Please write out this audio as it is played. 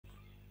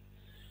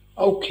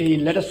Okay,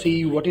 let us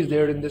see what is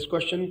there in this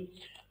question.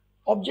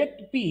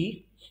 Object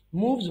P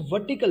moves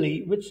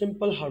vertically with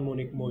simple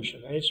harmonic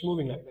motion, and it's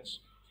moving like this.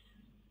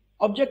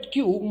 Object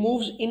Q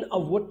moves in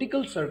a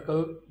vertical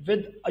circle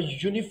with a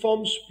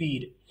uniform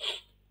speed.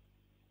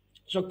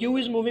 So Q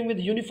is moving with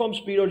uniform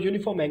speed or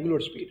uniform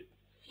angular speed.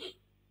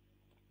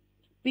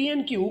 P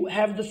and Q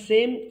have the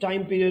same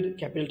time period,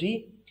 capital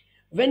T.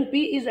 When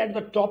P is at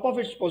the top of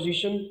its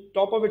position,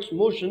 top of its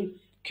motion,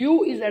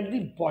 Q is at the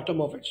bottom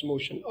of its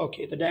motion.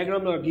 Okay, the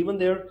diagrams are given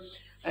there.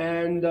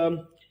 And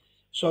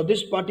so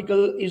this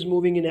particle is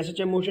moving in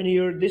SHM motion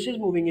here. This is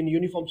moving in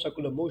uniform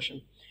circular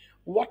motion.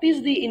 What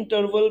is the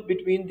interval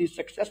between the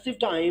successive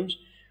times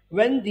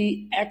when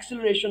the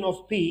acceleration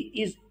of P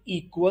is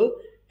equal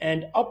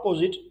and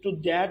opposite to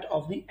that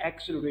of the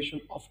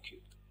acceleration of Q?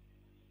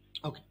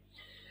 Okay.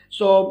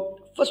 So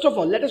first of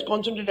all, let us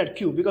concentrate at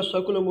Q because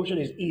circular motion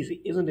is easy,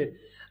 isn't it?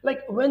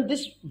 Like when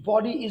this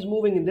body is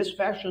moving in this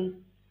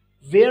fashion,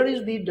 where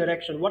is the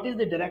direction? What is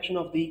the direction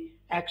of the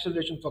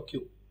acceleration for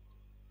Q?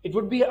 It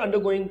would be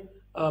undergoing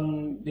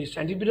the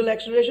centripetal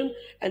acceleration,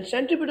 and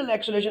centripetal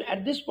acceleration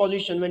at this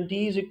position when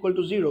t is equal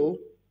to 0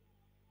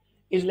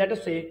 is, let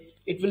us say,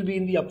 it will be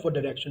in the upward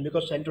direction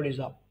because center is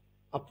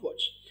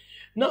upwards.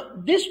 Now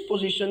this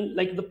position,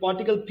 like the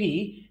particle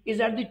P,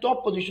 is at the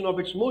top position of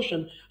its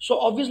motion. So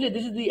obviously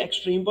this is the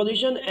extreme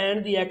position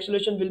and the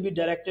acceleration will be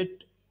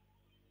directed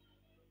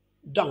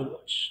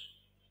downwards.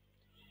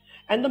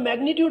 And the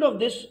magnitude of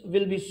this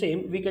will be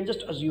same. We can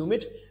just assume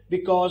it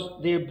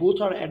because they both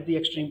are at the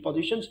extreme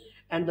positions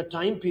and the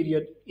time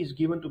period is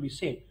given to be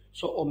same.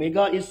 So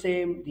omega is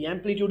same, the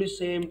amplitude is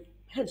same,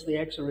 hence the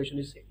acceleration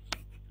is same.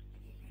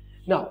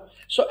 Now,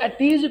 so at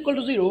t is equal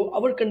to 0,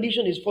 our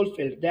condition is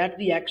fulfilled that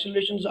the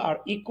accelerations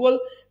are equal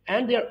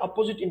and they are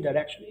opposite in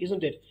direction,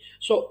 isn't it?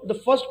 So the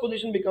first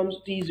position becomes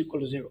t is equal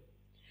to 0.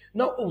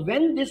 Now,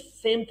 when this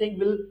same thing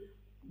will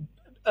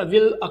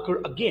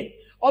occur again,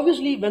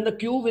 obviously when the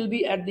q will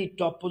be at the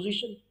top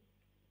position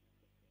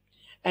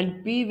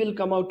and p will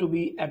come out to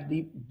be at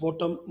the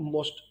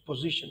bottommost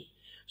position.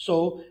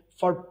 So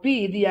for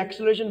p, the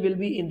acceleration will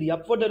be in the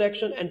upward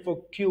direction, and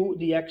for q,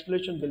 the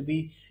acceleration will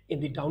be in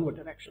the downward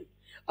direction.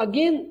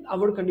 Again,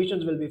 our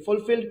conditions will be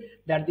fulfilled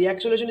that the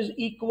acceleration is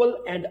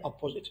equal and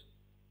opposite.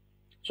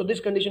 So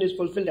this condition is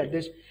fulfilled at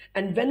this.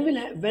 And when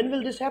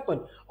will this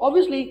happen?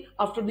 Obviously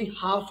after the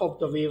half of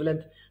the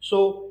wavelength.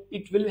 So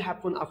it will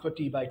happen after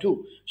t by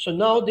 2. So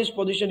now this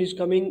position is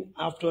coming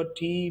after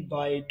t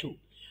by 2.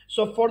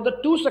 So for the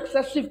two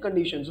successive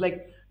conditions,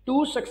 like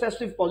two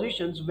successive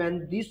positions,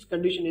 when this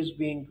condition is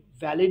being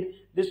valid,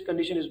 this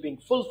condition is being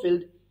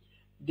fulfilled,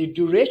 the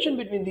duration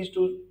between these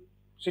two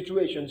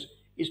situations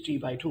is t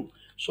by 2.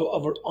 So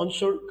our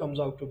answer comes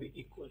out to be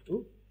equal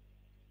to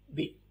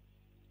B.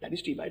 That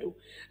is t by 2.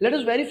 Let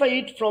us verify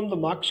it from the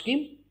mark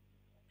scheme.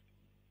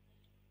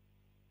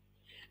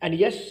 And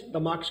yes, the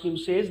mark scheme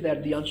says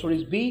that the answer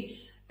is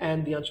B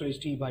and the answer is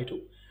t by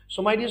 2.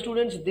 So my dear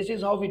students, this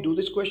is how we do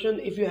this question.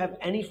 If you have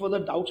any further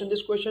doubts in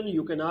this question,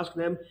 you can ask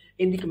them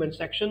in the comment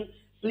section.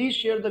 Please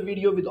share the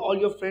video with all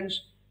your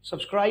friends.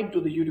 Subscribe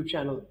to the YouTube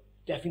channel.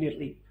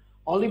 Definitely.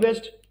 All the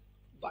best.